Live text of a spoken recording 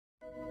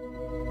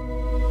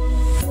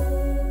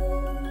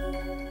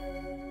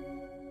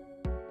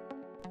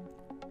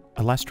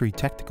Alastri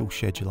Tactical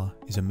Scheduler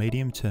is a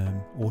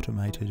medium-term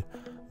automated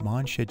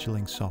mine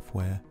scheduling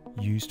software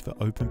used for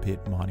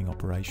open-pit mining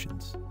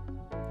operations.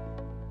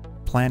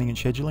 Planning and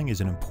scheduling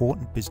is an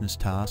important business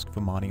task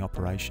for mining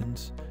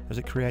operations as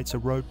it creates a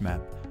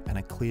roadmap and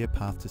a clear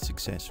path to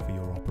success for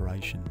your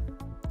operation.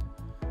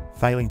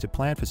 Failing to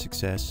plan for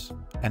success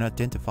and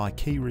identify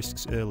key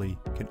risks early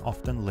can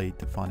often lead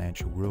to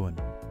financial ruin.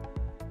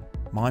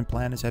 Mine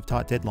planners have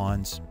tight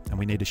deadlines, and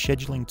we need a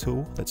scheduling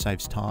tool that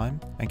saves time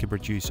and can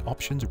produce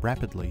options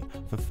rapidly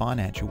for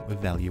financial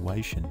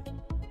evaluation.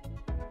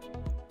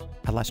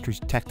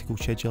 Alastri's Tactical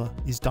Scheduler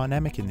is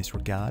dynamic in this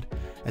regard,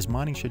 as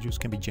mining schedules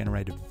can be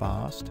generated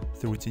fast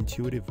through its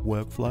intuitive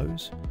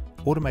workflows,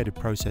 automated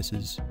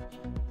processes,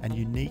 and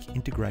unique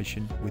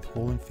integration with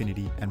Hall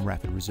Infinity and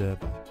Rapid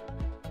Reserver.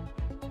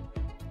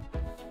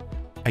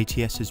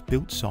 ATS has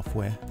built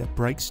software that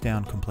breaks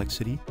down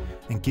complexity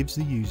and gives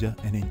the user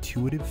an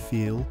intuitive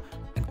feel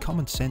and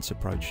common sense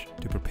approach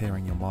to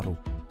preparing your model.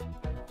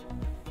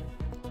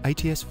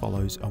 ATS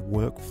follows a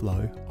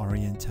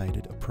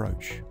workflow-orientated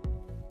approach.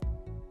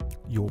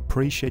 Your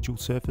pre-scheduled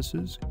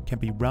surfaces can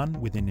be run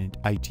within an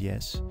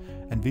ATS,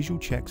 and visual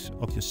checks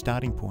of your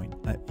starting point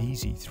are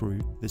easy through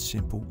the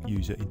simple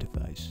user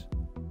interface.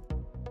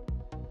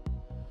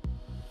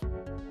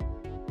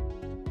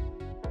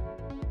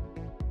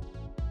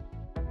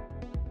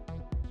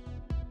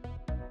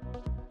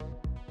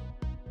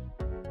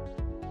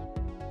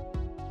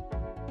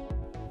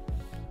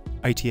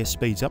 ATS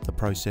speeds up the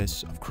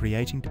process of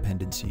creating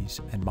dependencies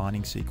and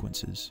mining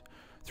sequences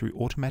through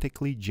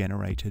automatically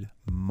generated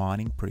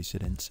mining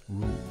precedence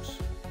rules.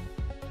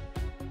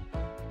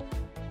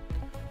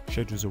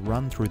 Schedules are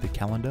run through the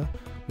calendar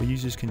where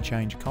users can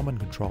change common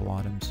control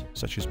items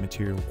such as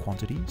material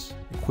quantities,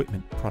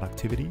 equipment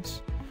productivities,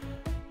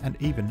 and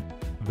even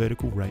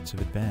vertical rates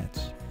of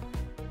advance.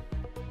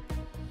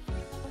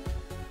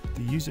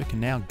 The user can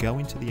now go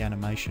into the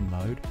animation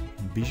mode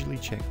and visually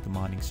check the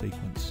mining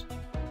sequence.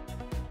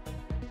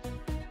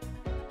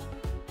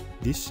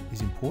 This is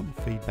important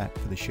feedback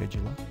for the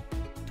scheduler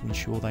to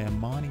ensure they are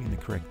mining in the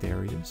correct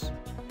areas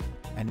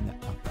and in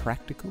a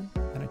practical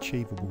and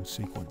achievable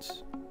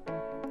sequence.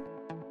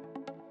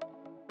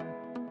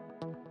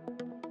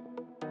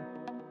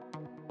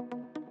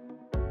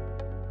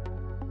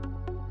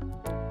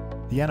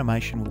 The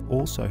animation will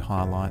also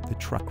highlight the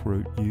truck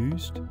route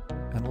used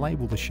and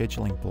label the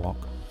scheduling block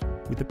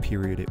with the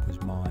period it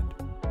was mined.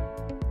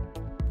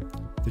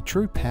 The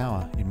true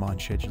power in mine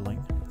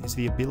scheduling is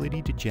the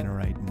ability to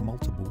generate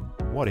multiple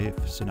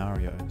what-if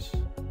scenarios.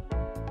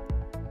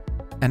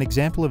 An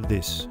example of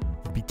this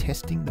would be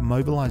testing the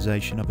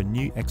mobilisation of a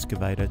new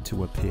excavator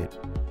to a pit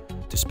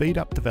to speed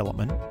up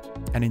development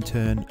and in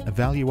turn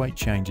evaluate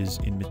changes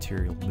in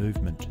material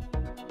movement.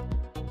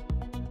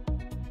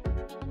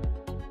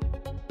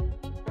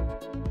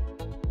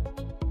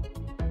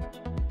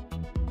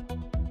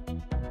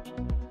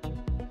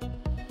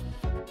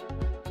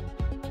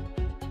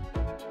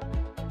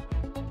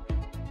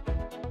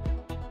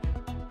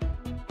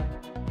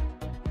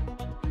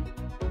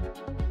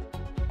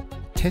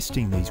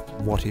 Testing these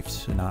what-if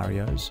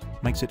scenarios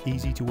makes it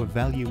easy to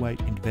evaluate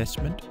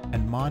investment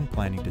and mine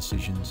planning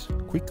decisions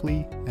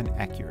quickly and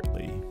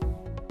accurately.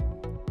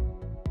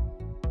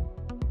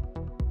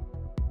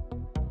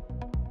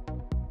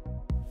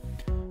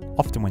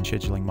 Often when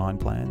scheduling mine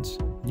plans,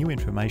 new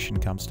information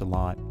comes to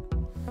light.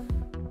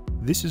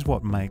 This is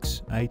what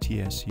makes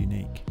ATS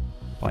unique.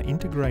 By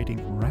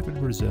integrating Rapid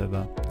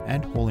Reserver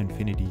and Hall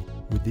Infinity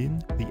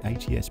within the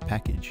ATS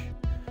package,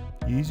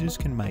 users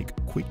can make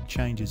quick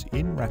changes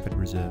in Rapid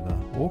Reserver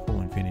or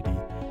Hall Infinity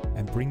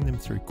and bring them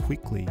through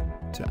quickly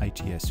to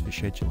ATS for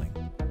scheduling.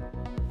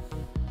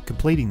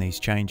 Completing these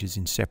changes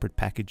in separate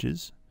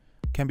packages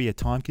can be a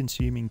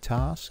time-consuming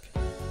task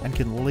and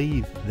can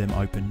leave them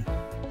open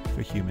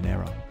for human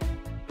error.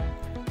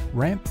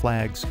 Ramp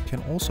flags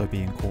can also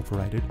be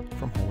incorporated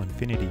from Hall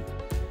Infinity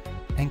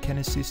and can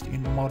assist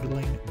in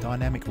modelling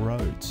dynamic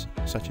roads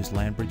such as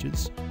land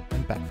bridges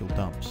and backfill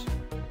dumps.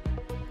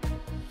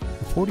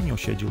 Reporting your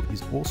schedule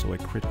is also a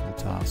critical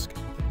task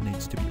that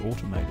needs to be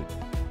automated.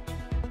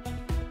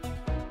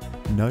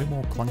 No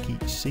more clunky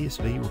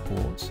CSV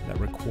reports that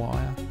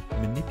require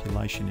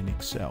manipulation in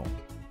Excel.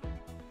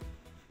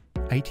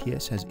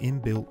 ATS has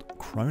inbuilt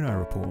chrono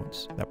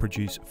reports that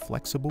produce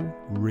flexible,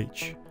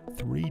 rich,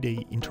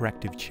 3D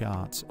interactive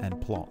charts and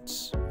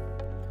plots.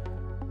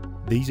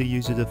 These are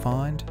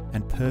user-defined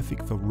and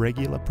perfect for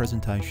regular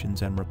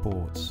presentations and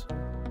reports.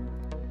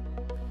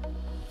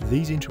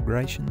 These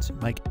integrations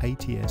make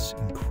ATS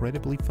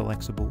incredibly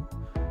flexible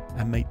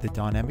and meet the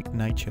dynamic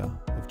nature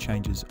of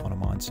changes on a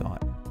mine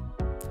site,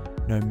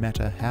 no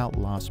matter how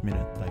last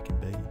minute they can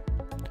be.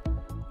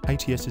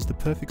 ATS is the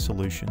perfect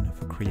solution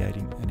for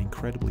creating an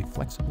incredibly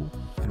flexible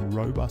and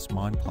robust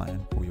mine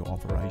plan for your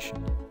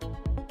operation.